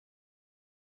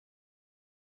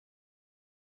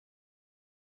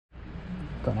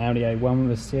Got an Audi A1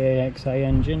 with a CAXA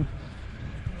engine.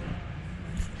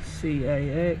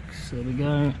 There we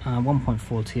go,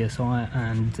 1.4 TSI,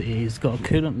 and it's got a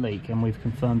coolant leak, and we've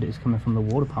confirmed it's coming from the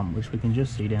water pump, which we can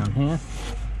just see down here.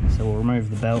 So we'll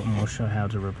remove the belt and we'll show how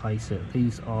to replace it.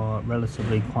 These are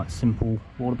relatively quite simple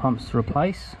water pumps to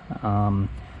replace,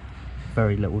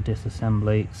 very little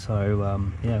disassembly, so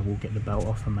yeah, we'll get the belt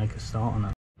off and make a start on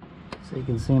it. So you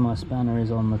can see my spanner is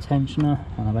on the tensioner,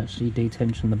 and I've actually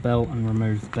detensioned the belt and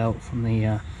removed the belt from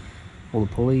the all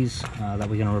the pulleys that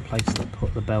we're going to replace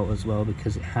the belt as well,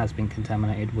 because it has been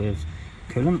contaminated with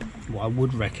coolant. What I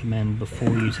would recommend before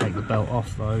you take the belt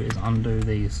off though is undo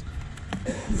these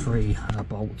 3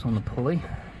 bolts on the pulley.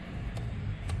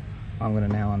 I'm going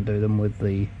to now undo them with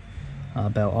the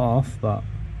belt off, but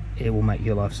it will make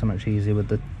your life so much easier with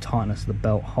the tightness of the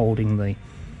belt holding the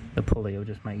pulley. It'll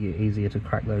just make it easier to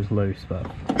crack those loose. But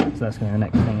so that's going to be the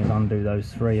next thing, is undo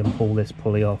those 3 and pull this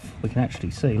pulley off. We can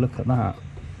actually see, look at that.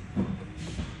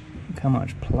 Look how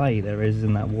much play there is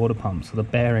in that water pump. So the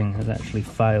bearing has actually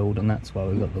failed, and that's why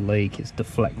we've got the leak. It's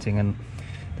deflecting, and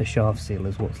the shaft seal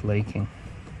is what's leaking.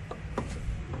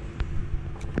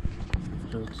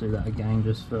 So let's do that again,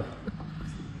 just for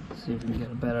see if we can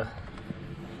get a better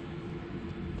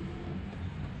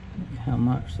look how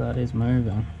much that is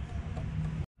moving.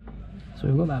 So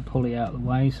we've got that pulley out of the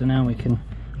way, so now we can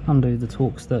undo the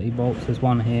Torx 30 bolts. There's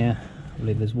one here, I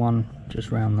believe there's one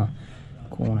just round the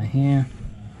corner here.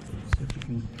 See if we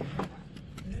can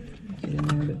get in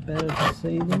there a bit better to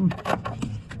see them.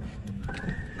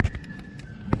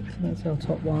 So that's our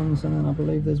top ones, and then I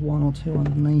believe there's 1 or 2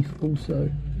 underneath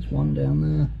also. There's one down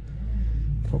there,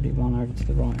 probably one over to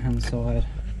the right hand side.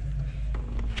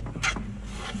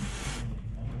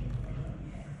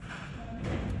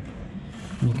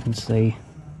 And you can see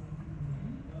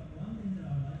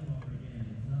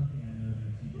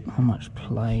how much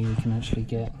play we can actually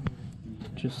get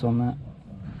just on that.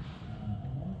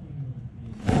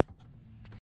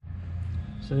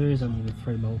 So there is only the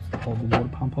 3 bolts to hold the water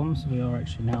pump on, so we are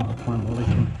actually now at a point where we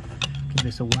can give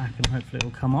this a whack and hopefully it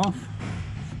will come off.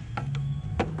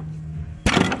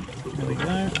 There we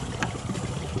go.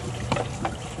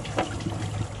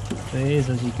 So it is,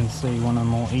 as you can see, one of the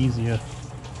more easier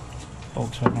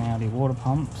Volkswagen Audi water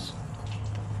pumps.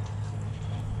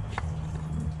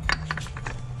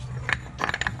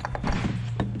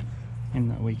 In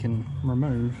that we can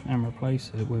remove and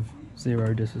replace it with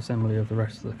 0 disassembly of the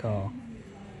rest of the car.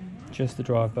 Just the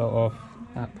drive belt off,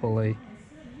 that pulley,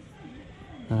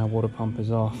 and our water pump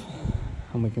is off,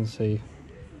 and we can see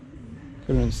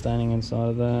coolant staining inside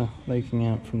of there, leaking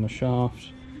out from the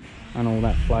shaft, and all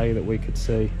that play that we could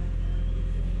see.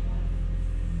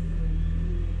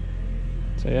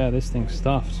 So yeah, this thing's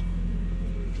stuffed.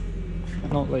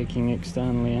 Not leaking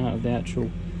externally out of the actual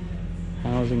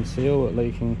housing seal, but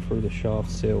leaking through the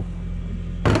shaft seal.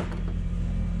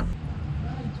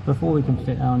 Before we can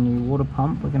fit our new water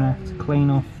pump, we're going to have to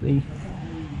clean off the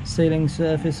sealing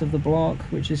surface of the block,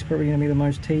 which is probably going to be the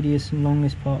most tedious and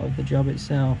longest part of the job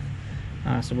itself.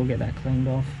 So we'll get that cleaned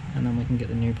off, and then we can get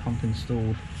the new pump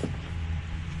installed.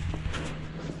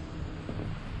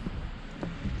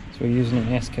 So we're using an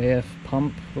SKF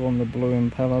pump on the blue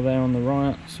impeller there on the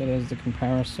right, so there's the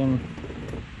comparison.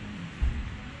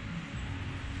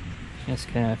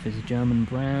 SKF is a German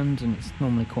brand, and it's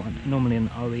normally an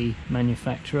OE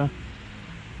manufacturer.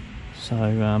 So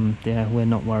yeah, we're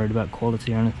not worried about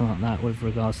quality or anything like that with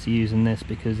regards to using this,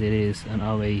 because it is an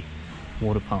OE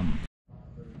water pump.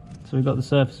 So we've got the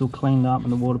surface all cleaned up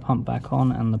and the water pump back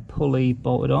on and the pulley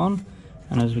bolted on,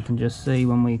 and as we can just see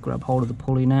when we grab hold of the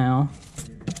pulley now,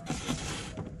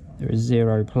 there is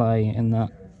 0 play in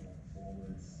that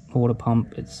water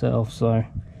pump itself. So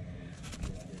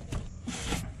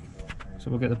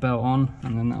we'll get the belt on,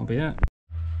 and then that'll be it.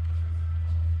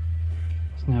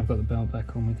 So now I've got the belt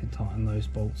back on, we can tighten those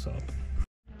bolts up.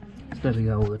 So there we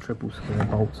go, all the triple square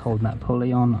bolts holding that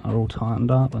pulley on are all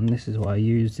tightened up, and this is what I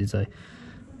used, is a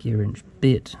gear inch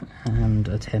bit and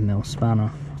a 10mm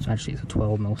spanner. So actually it's a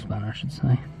 12mm spanner, I should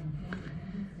say.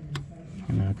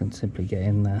 And then I can simply get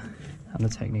in there, and the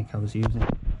technique I was using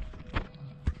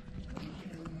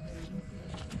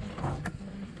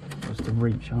was to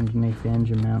reach underneath the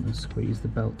engine mount and squeeze the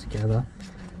belt together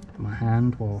with my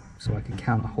hand, so I could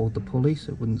counter hold the pulley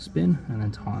so it wouldn't spin, and then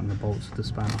tighten the bolts with the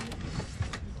spanner.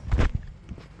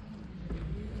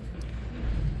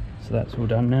 So that's all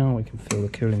done now. We can fill the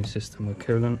cooling system with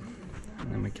coolant,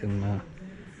 and then we can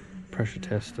pressure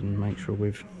test and make sure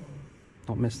we've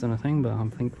not missed anything, but I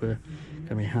think we're going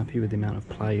to be happy with the amount of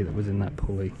play that was in that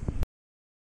pulley.